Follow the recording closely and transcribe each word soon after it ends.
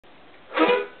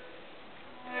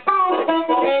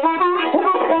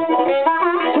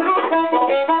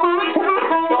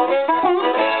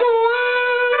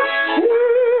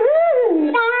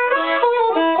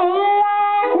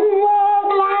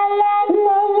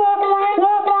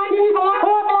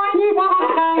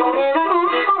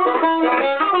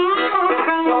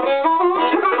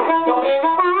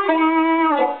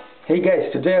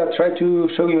try to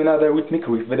show you another rhythmic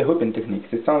riff with the whoopin technique.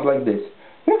 It sounds like this.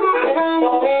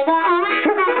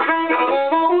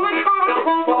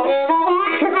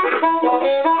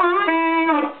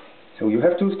 So you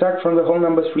have to start from the hole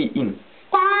number 3 in.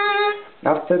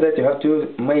 After that you have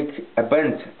to make a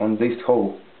bend on this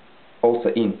hole, also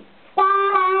in.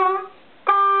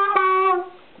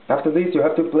 After this you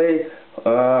have to play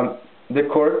the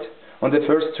chord on the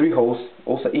first 3 holes,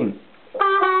 also in.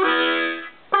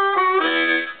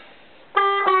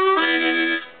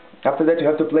 After that you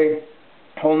have to play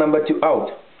hole number 2 out.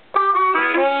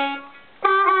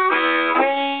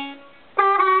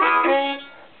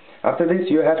 After this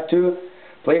you have to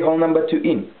play hole number 2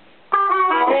 in.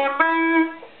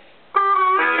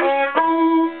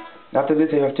 After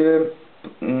this you have to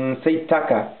say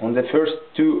TAKA on the first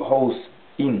 2 holes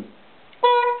in.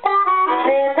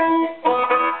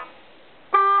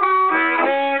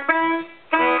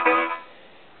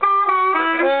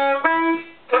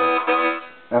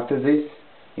 After this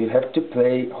you have to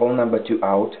play hole number 2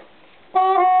 out.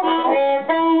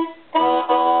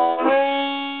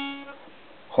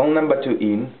 Hole number 2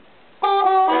 in.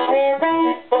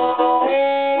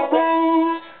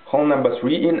 Hole number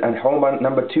 3 in and hole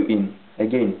number 2 in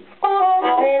again.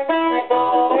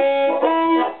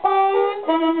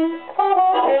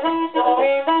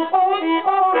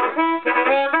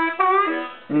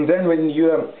 And then when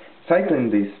you are cycling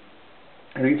this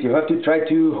riff, you have to try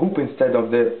to hoop instead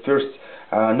of the first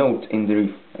note in the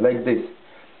riff, like this.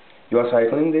 You are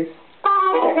cycling this.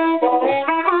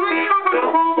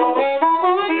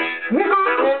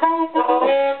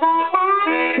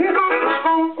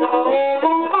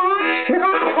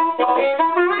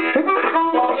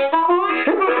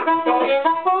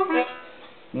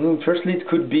 Firstly, it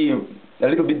could be a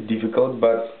little bit difficult,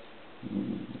 but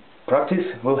practice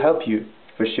will help you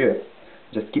for sure.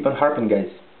 Just keep on harping, guys.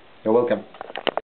 You're welcome.